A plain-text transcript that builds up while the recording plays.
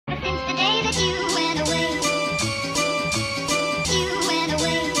Hey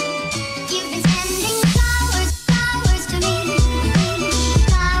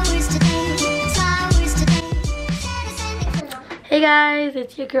guys,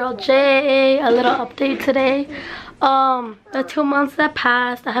 it's your girl Jay. A little update today. The 2 months that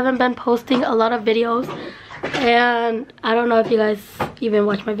passed, I haven't been posting a lot of videos, and I don't know if you guys even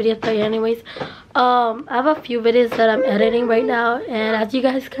watch my videos, but anyways, I have a few videos that I'm editing right now, and as you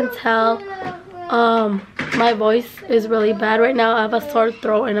guys can tell, my voice is really bad right now. I have a sore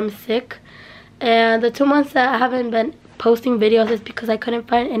throat and I'm sick, and the 2 months that I haven't been posting videos is because I couldn't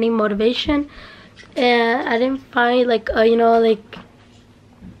find any motivation. And I didn't find like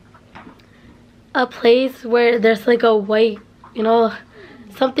a place where there's like a white,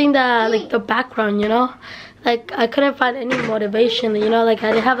 something that like the background, like I couldn't find any motivation, like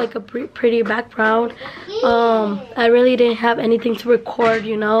I didn't have like a pretty background. I really didn't have anything to record,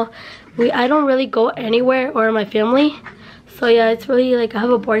 I don't really go anywhere, or my family. So yeah, it's really like I have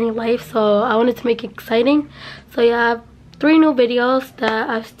a boring life, so I wanted to make it exciting. So yeah, I have 3 new videos that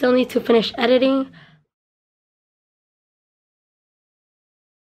I still need to finish editing.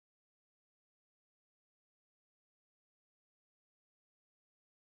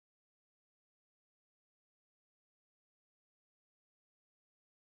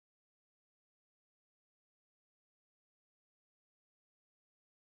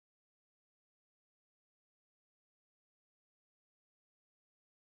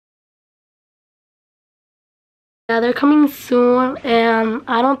 Yeah, they're coming soon, and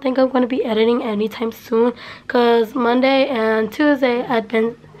I don't think I'm going to be editing anytime soon, because Monday and Tuesday have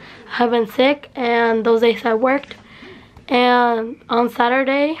been sick, and those days I worked. And on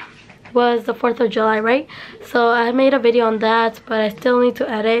Saturday was the 4th of July, right? So I made a video on that, but I still need to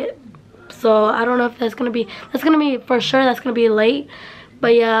edit. So I don't know if that's gonna be for sure, that's gonna be late.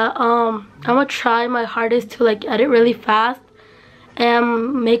 But yeah, I'm gonna try my hardest to like edit really fast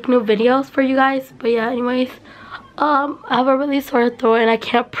and make new videos for you guys. But yeah, anyways, I have a really sore throat and I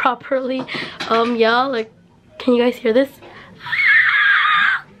can't properly yell. Like, can you guys hear this?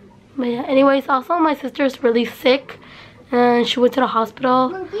 But yeah, anyways, also my sister's really sick, and she went to the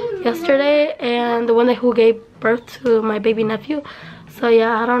hospital yesterday, and the one who gave birth to my baby nephew. So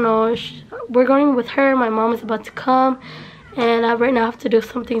yeah, I don't know, we're going with her. My mom is about to come, and I right now have to do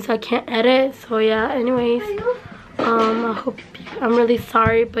something, so I can't edit. So yeah, anyways, I'm really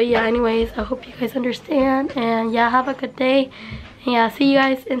sorry, but yeah, anyways, I hope you guys understand, and yeah, have a good day, and yeah, see you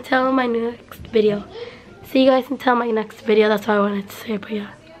guys until my next video. That's all I wanted to say, but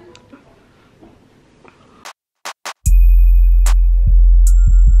yeah.